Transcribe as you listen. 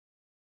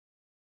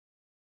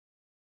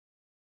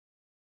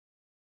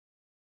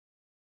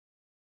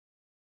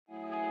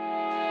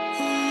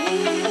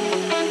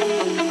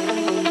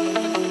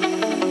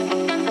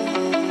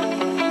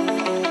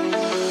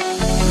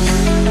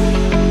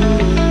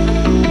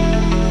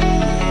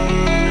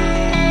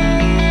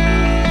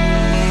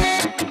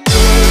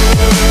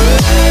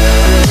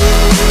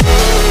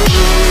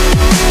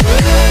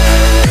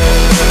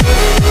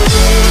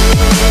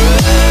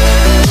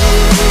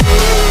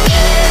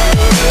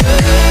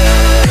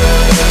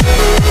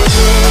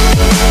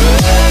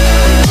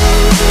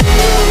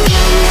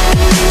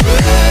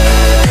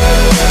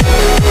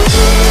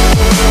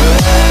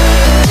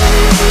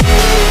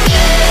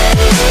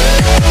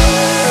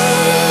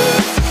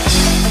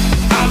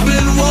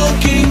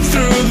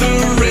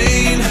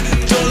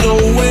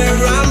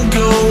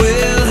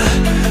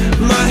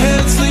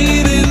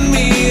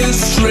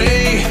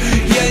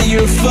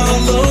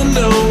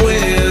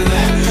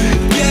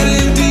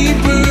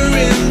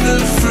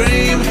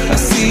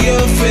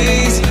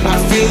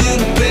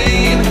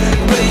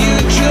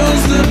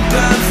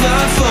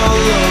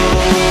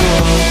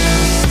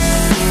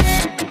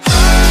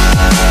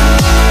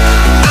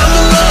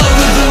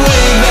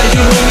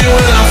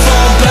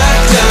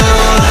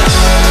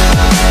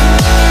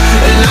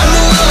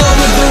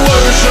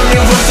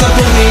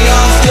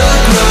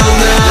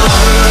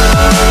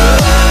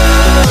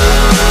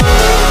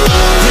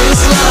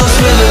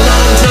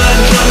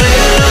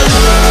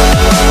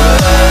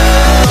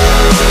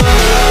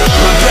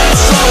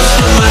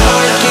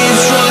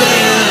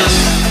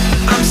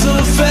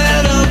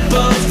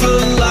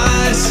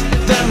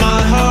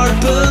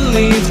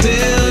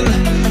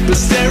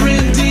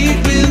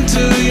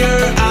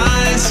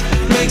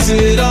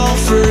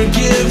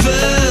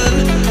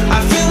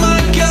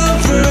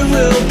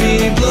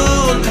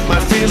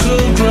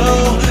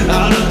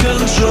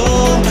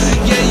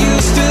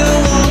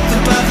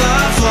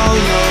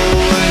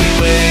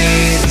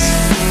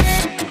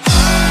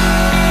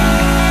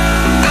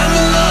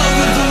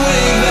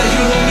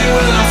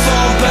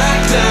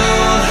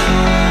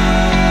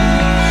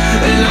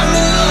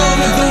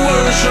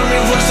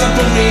voice that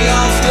pulled me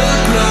off the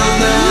ground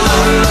now.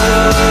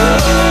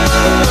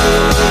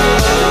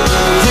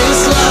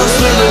 This love's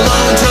been a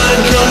long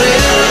time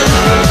coming.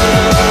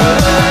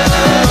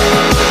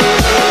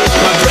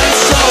 My breath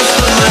stops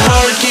but my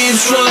heart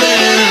keeps running.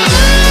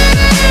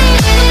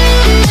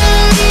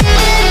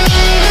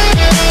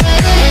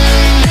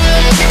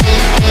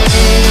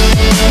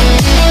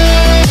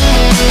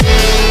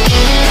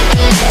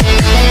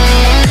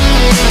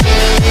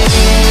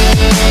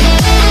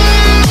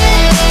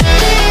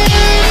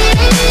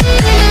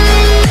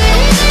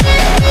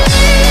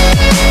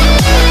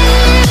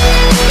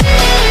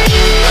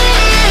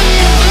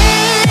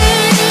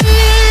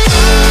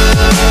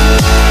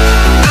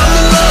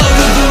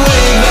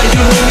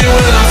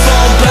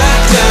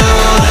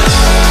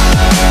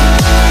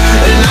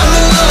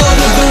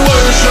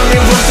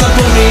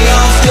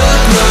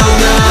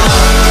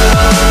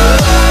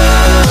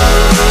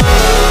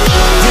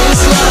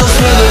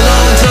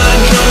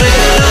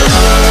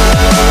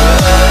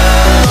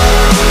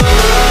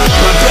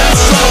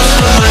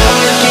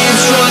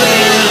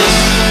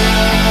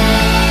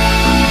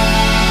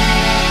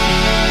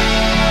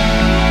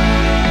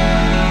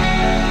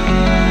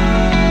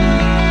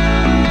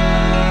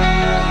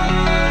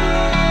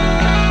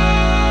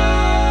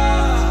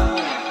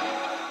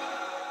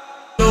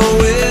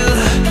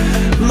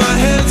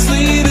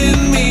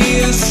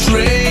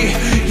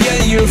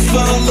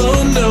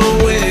 Follow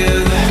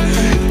knowing,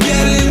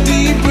 getting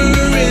deeper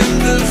in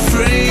the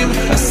frame.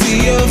 I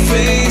see your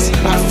face,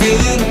 I feel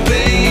the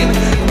pain,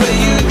 but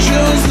you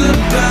chose the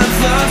path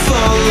I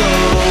follow.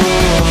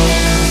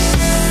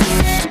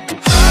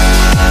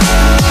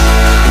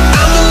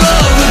 I'm in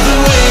love with the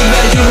way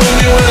that you hold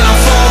me when I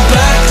fall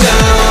back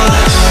down,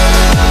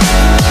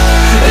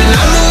 and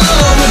I'm in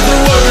love with the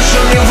words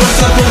from your voice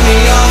that pull me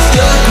off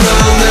the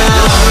ground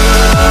now.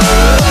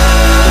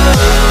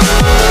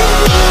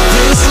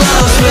 This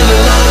love's been a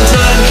long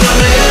time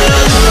coming.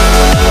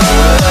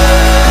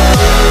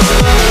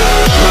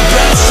 My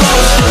breath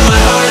slows but my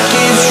heart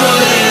keeps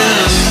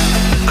running.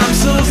 I'm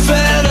so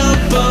fed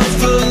up of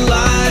the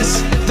lies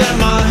that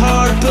my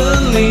heart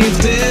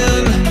believed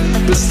in,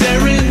 but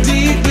staring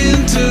deep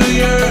into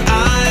your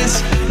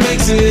eyes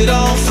makes it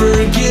all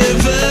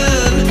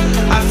forgiven.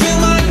 I feel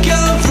my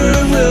cover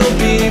will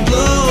be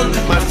blown,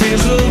 my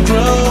fears will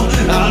grow.